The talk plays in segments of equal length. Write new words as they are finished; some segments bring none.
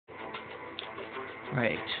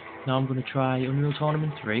Right, now I'm going to try Unreal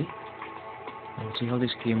Tournament 3 and see how this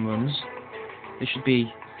game runs. This should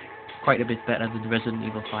be quite a bit better than Resident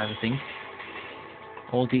Evil 5, I think.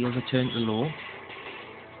 All details are turned to low.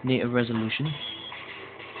 Native resolution.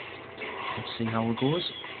 Let's see how it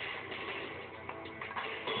goes.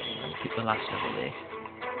 I'll pick the last level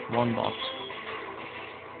there. One bot.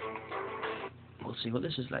 We'll see what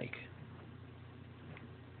this is like.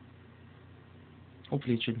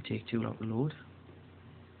 Hopefully it shouldn't take too long to load.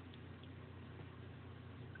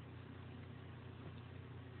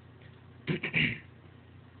 You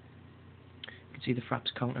can see the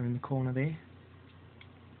fraps counter in the corner there.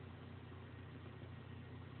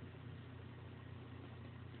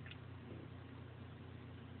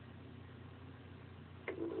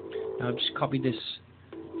 Now I've just copied this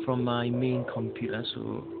from my main computer,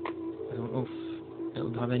 so I don't know if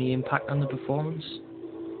it'll have any impact on the performance.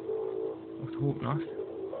 I would hope not.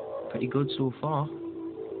 Pretty good so far.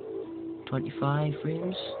 25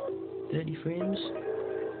 frames, 30 frames.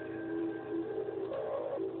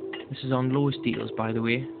 This is on lowest details, by the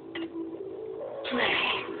way.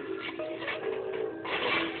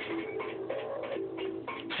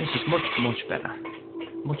 This is much better.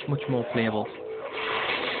 Much more playable.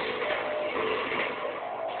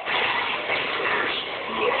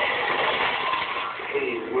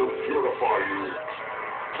 Pain will purify you.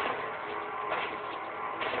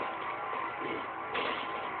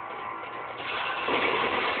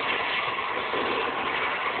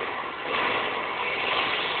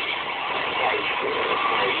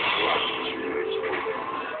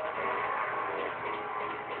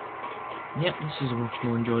 Yep, this is a much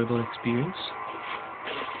more enjoyable experience.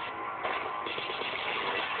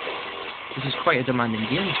 This is quite a demanding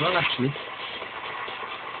game as well, actually.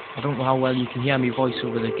 I don't know how well you can hear me voice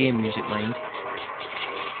over the game music, mind.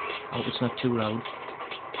 I hope it's not too loud.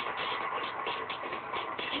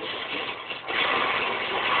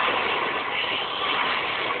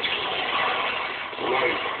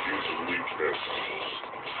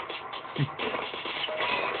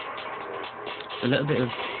 A little bit of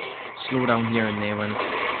slowdown here and there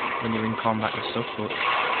when you're in combat and stuff, but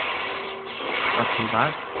not too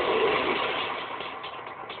bad.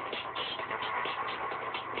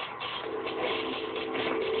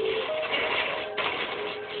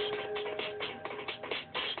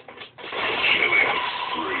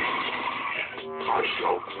 I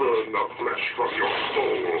shall burn the flesh from your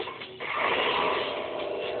soul.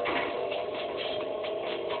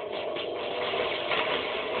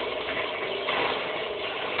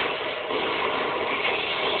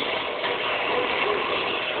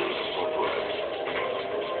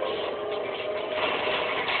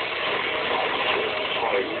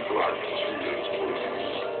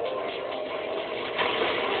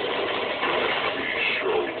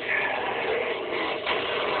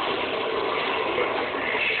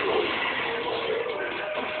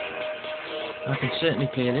 I can certainly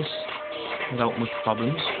play this without much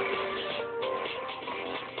problems.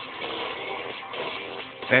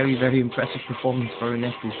 Very impressive performance for a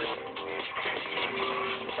netbook.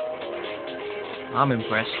 I'm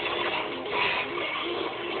impressed.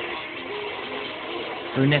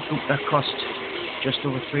 For a netbook that cost just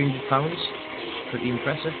over £300, pretty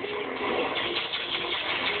impressive.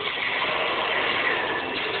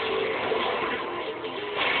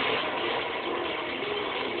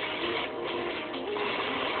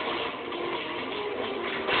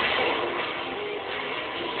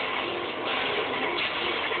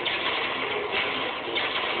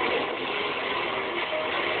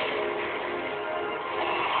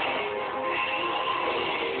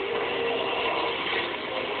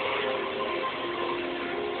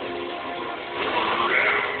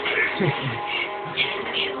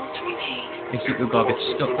 Makes people go a bit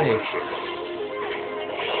stuck there.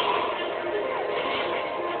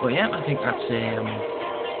 But yeah, I think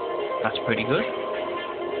that's pretty good.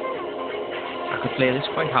 I could play this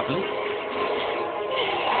quite happily.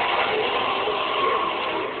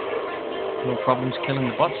 No problems killing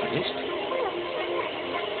the bots at least.